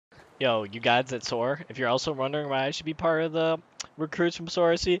Yo, you guys at SOAR, if you're also wondering why I should be part of the recruits from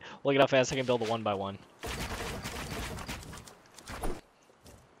SOAR RC, look at how fast I can build a 1x1. Alright,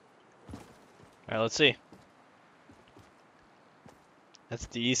 let's see. That's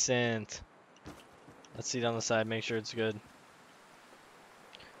decent. Let's see down the side, make sure it's good.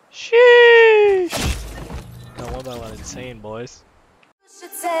 Sheesh! No, 1x1 insane, boys.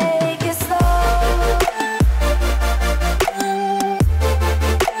 Should take it slow.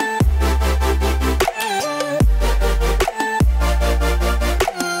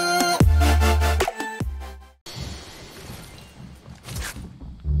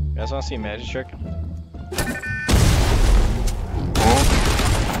 You guys want to see a magic trick?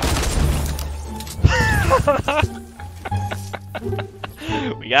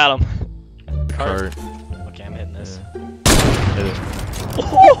 We got him. Cart. Okay, I'm hitting this. Yeah. Hit it.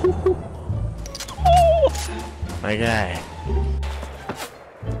 Oh! My guy.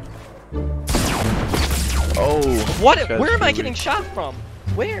 Oh. What? Where am I getting shot from?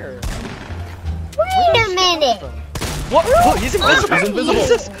 Where? Wait a minute! What? Oh, he's invisible. He's invisible. What is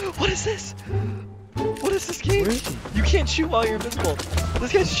this? What is this? What is this game? You can't shoot while you're invisible.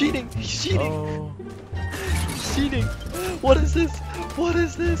 This guy's cheating. He's cheating. Oh. He's cheating. What is this? What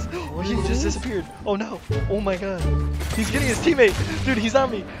is this? He just disappeared. Oh no. Oh my god. He's getting his teammate. Dude, he's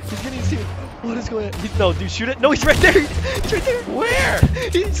on me. He's getting his teammate. What is going on? No, dude, shoot it. No, he's right there. He's right there. Where?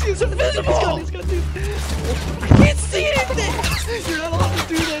 He's invisible. He's got dude. I can't see anything. You're not allowed to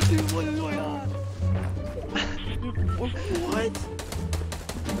do that, dude. What is going on? What?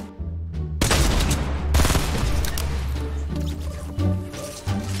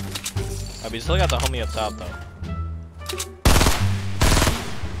 We still got the homie up top though.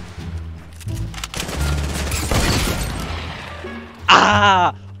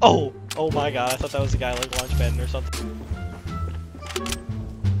 Ah! Oh! Oh my god, I thought that was a guy like launch padding or something.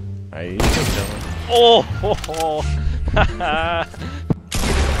 Alright, you can kill him. Oh! Ho, ho.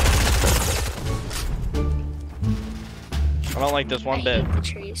 I don't like this one bit. I hate the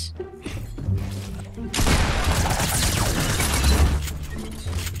trees.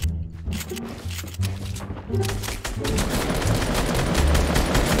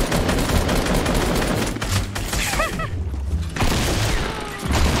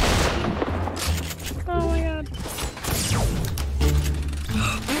 Oh my god.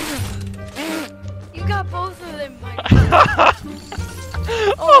 You got both of them, my god.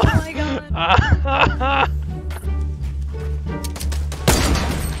 Oh my god.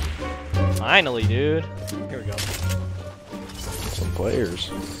 Finally, dude. Here we go. Some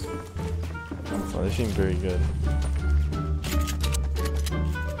players. Oh, they seem very good.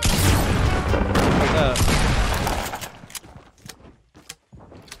 Like that.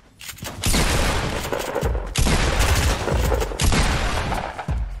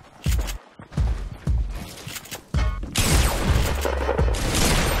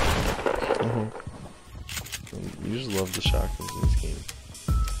 You just love the shotguns in this game.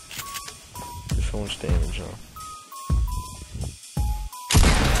 There's so much damage, huh?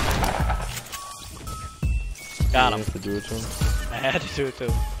 Got You him. have to do it to him? I had to do it to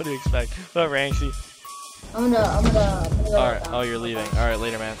him. What do you expect? What, Ranksy? I'm gonna go. Alright, oh, you're leaving. Alright,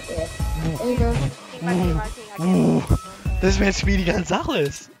 later, man. Yeah. There you go. Ooh, this man's Speedy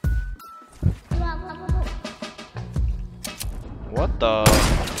Gonzalez. What the?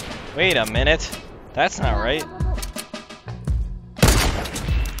 Wait a minute. That's not right.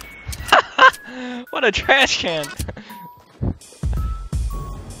 What a trash can.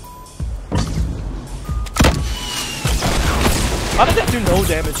 How did that do no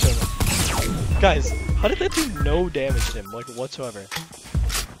damage to him? Guys, how did that do no damage to him, like whatsoever? You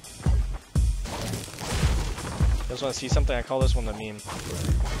guys want to see something? I call this one the meme.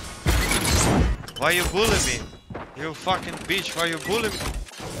 Why you bully me? You fucking bitch, why you bully me?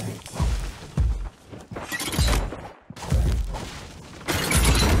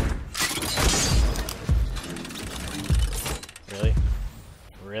 Really?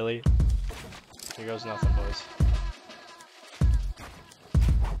 Really? Here goes nothing, boys.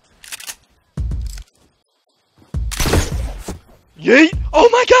 Yeet! Oh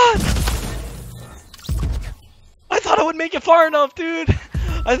my god! I thought I would make it far enough, dude!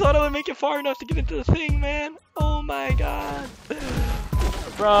 I thought I would make it far enough to get into the thing, man! Oh my god!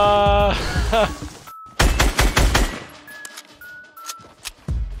 Bruh!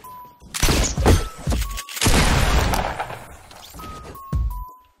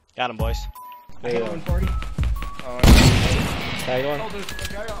 Got him, boys. I got 140. How you doing? Oh, there's a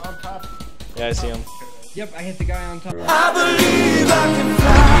guy on top. Yeah, I see him. Yep, I hit the guy on top. I believe I can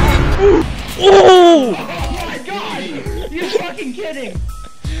fly. Oh! Oh my god! You're fucking kidding!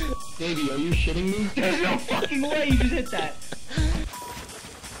 Davey, are you shitting me? There's no fucking way you just hit that.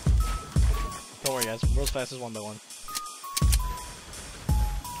 Don't worry, guys. World's fastest 1x1.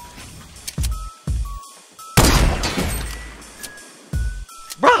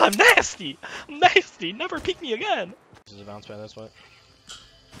 Bruh, I'm nasty! I'm nasty! Never peek me again! This is a bounce pad, that's what.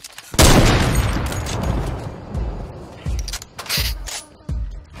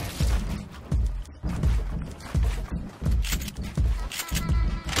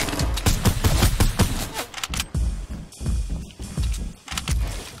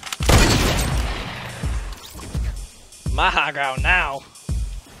 My high ground now!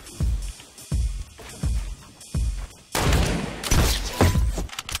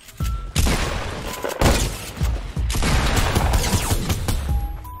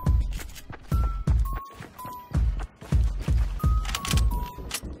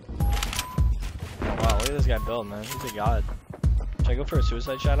 Wow, look at this guy build, man. He's a god. Should I go for a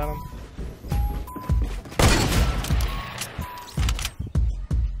suicide shot on him?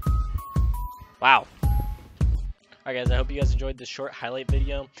 Wow. Alright guys, I hope you guys enjoyed this short highlight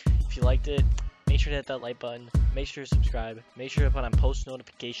video. If you liked it, make sure to hit that like button, make sure to subscribe, make sure to put on post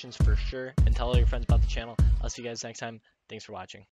notifications for sure, and tell all your friends about the channel. I'll see you guys next time. Thanks for watching.